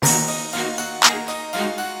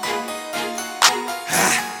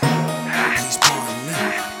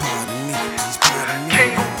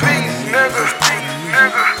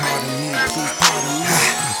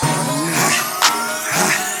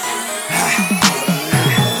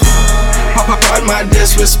Pardon my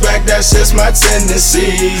disrespect, that's just my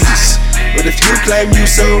tendencies. But if you claim you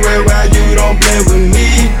so real, why you don't blend with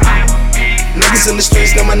me? Niggas in the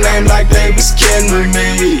streets know my name like they was kin with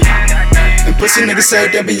me. And pussy niggas say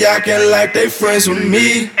they be acting like they friends with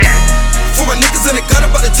me. For my niggas in the gutter,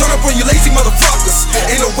 about to turn up on you lazy motherfuckers.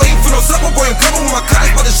 Ain't no waiting for no supper, boy, I'm coming with my colors,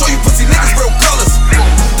 about to show you pussy niggas real colors.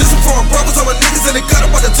 This one for my brothers, all my niggas in the gutter,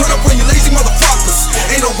 about to turn up on you lazy motherfuckers.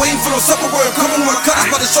 Ain't no waiting for no supper, boy, I'm coming with my colors,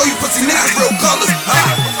 about to show you pussy niggas real colors.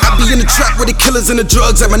 I be in the trap with the killers and the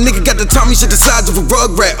drugs at. My nigga got the Tommy shit the size of a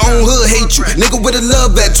rug rat. Own hood hate you, nigga with a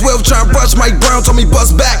love at 12 trying to brush Mike Brown, told me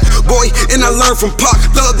bust back. Boy, and I learned from Pac.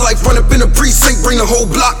 Thug life, run up in the precinct, bring the whole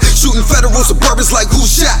block. Shooting federal suburbans like who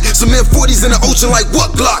shot? Some M40s in the ocean like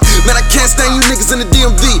what Glock? Man, I can't stand you niggas in the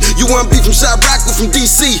DMV. You want beef from Chirac or from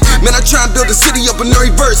DC? Man, I try and build a city up in the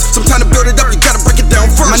reverse. Sometimes to build it up, you gotta break it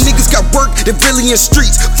down first. My niggas got work, they really in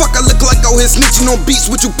streets. Fuck, I look like out here snitching on beats.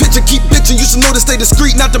 With you picture, keep bitching, you should know to stay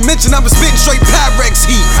discreet. Not to mention, I was spitting straight Pyrex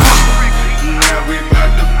heat. Now we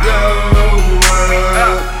about to blow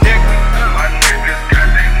up. My niggas got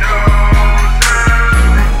they nose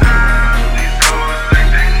up. These hoes think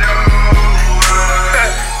they know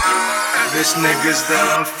us. Bitch niggas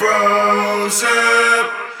done froze up.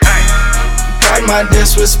 Pardon my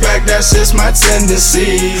disrespect, that's just my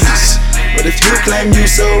tendencies. But if you claim you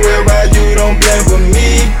so real, why you don't blend with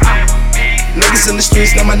me? Niggas in the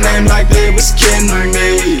streets know my name like they was kin with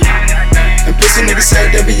me. And pussy niggas say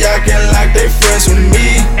they be acting like they friends with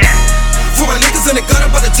me. For my niggas in the gutter,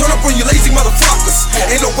 about to turn up on you lazy motherfuckers.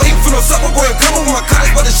 Ain't no waiting for no supper, boy, I'm coming with my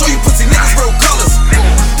colors, about to show you pussy niggas real colors.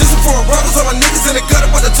 This one for my brothers, all my niggas in the gutter,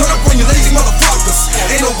 about to turn up on you lazy motherfuckers.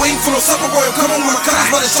 Ain't no waiting for no supper, boy, I'm coming with my colors,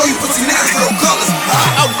 about to show you pussy niggas real colors.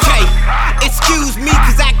 Okay, excuse me,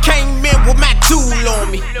 cause I came in with my tool on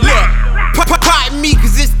me. Look, pardon me,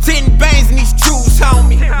 cause it's 10 bands in these jewels,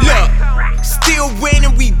 homie. Look, still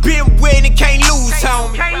winning, we been winning, can't lose,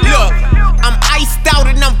 homie. Look, I'm iced out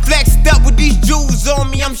and I'm flexed up with these jewels on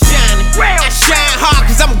me, I'm shining. I shine hard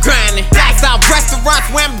cause I'm grinding. Fast out restaurants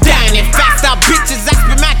where I'm dining. Fast out bitches, I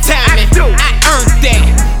spend my time in. I earned that.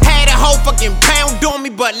 Had a whole fucking pound on me,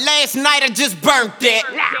 but last night I just burnt that.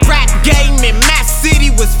 Rap game in my city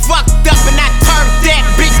was fucked up and I turned that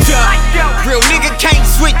bitch up. Real nigga can't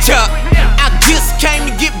switch up. I just came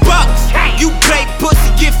to get bucks. You play pussy,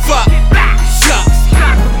 get fucked. Shucks.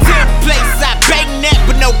 10 places I bang that,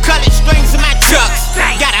 but no colored strings in my chucks.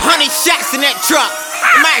 Got 100 shots in that truck.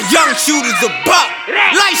 My young shooter's a buck.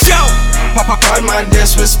 Lightshow. Pardon my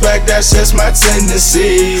disrespect, that's just my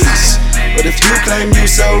tendencies. But if you claim you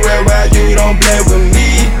so real, why you don't blend with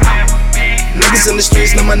me? Niggas in the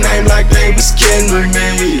streets know my name like they was kin with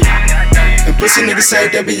me. And pussy niggas say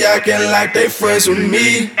they be acting like they friends with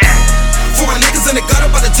me. For my niggas in the gutter,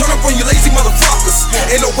 about to turn up on you lazy motherfuckers.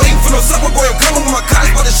 Ain't no waiting for no supper, boy, I'm coming with my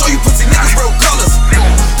colors, about to show you pussy niggas real colors.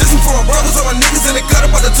 This one for my brothers, all my niggas in the gutter,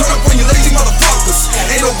 about to turn up on you lazy motherfuckers.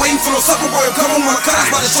 Ain't no waiting for no supper, boy, I'm coming with my colors,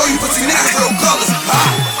 about to show you pussy niggas real colors.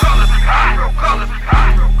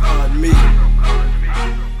 Pardon me.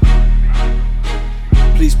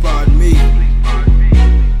 Please pardon me.